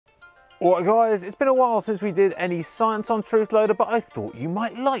Alright guys, it's been a while since we did any science on Truthloader, but I thought you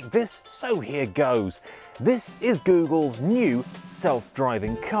might like this, so here goes. This is Google's new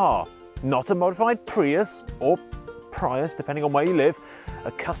self-driving car. Not a modified Prius, or Prius depending on where you live,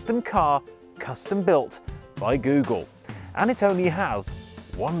 a custom car, custom built by Google. And it only has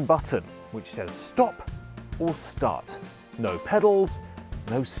one button, which says stop or start. No pedals,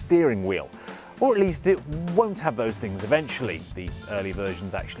 no steering wheel. Or at least it won't have those things eventually. The early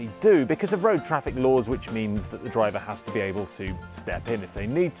versions actually do, because of road traffic laws, which means that the driver has to be able to step in if they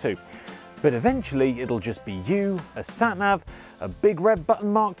need to. But eventually it'll just be you, a sat-nav, a big red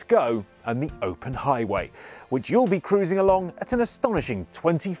button marked go, and the open highway, which you'll be cruising along at an astonishing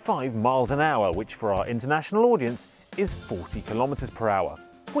 25 miles an hour, which for our international audience is 40 kilometers per hour,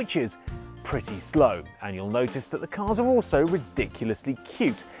 which is pretty slow. And you'll notice that the cars are also ridiculously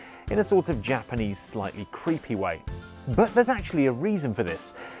cute, in a sort of Japanese, slightly creepy way. But there's actually a reason for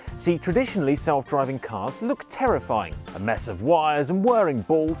this. See, traditionally self-driving cars look terrifying. A mess of wires and whirring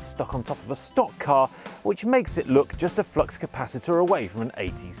balls stuck on top of a stock car, which makes it look just a flux capacitor away from an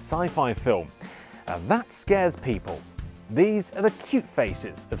 80s sci-fi film. And that scares people. These are the cute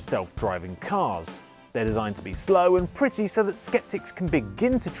faces of self-driving cars. They're designed to be slow and pretty so that skeptics can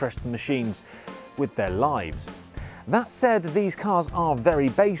begin to trust the machines with their lives. That said, these cars are very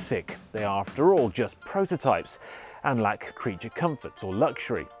basic. They are, after all, just prototypes and lack creature comforts or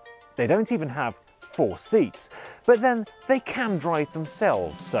luxury. They don't even have 4 seats, but then they can drive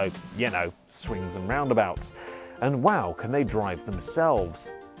themselves, so, you know, swings and roundabouts. And wow, can they drive themselves?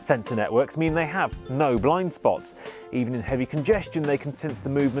 Sensor networks mean they have no blind spots. Even in heavy congestion, they can sense the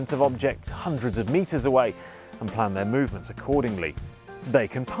movement of objects hundreds of meters away and plan their movements accordingly. They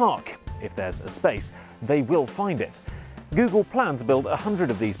can park. If there's a space, they will find it. Google planned to build 100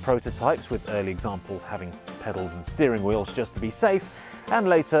 of these prototypes, with early examples having pedals and steering wheels just to be safe, and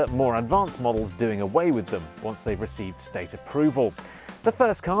later more advanced models doing away with them once they've received state approval. The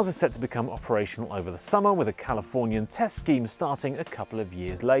first cars are set to become operational over the summer, with a Californian test scheme starting a couple of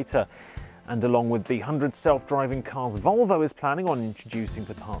years later. And along with the 100 self-driving cars Volvo is planning on introducing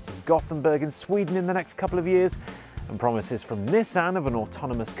to parts of Gothenburg in Sweden in the next couple of years, and promises from Nissan of an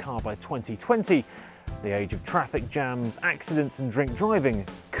autonomous car by 2020, the age of traffic jams, accidents and drink driving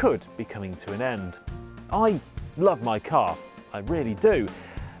could be coming to an end. I love my car, I really do,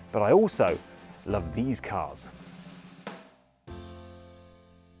 but I also love these cars.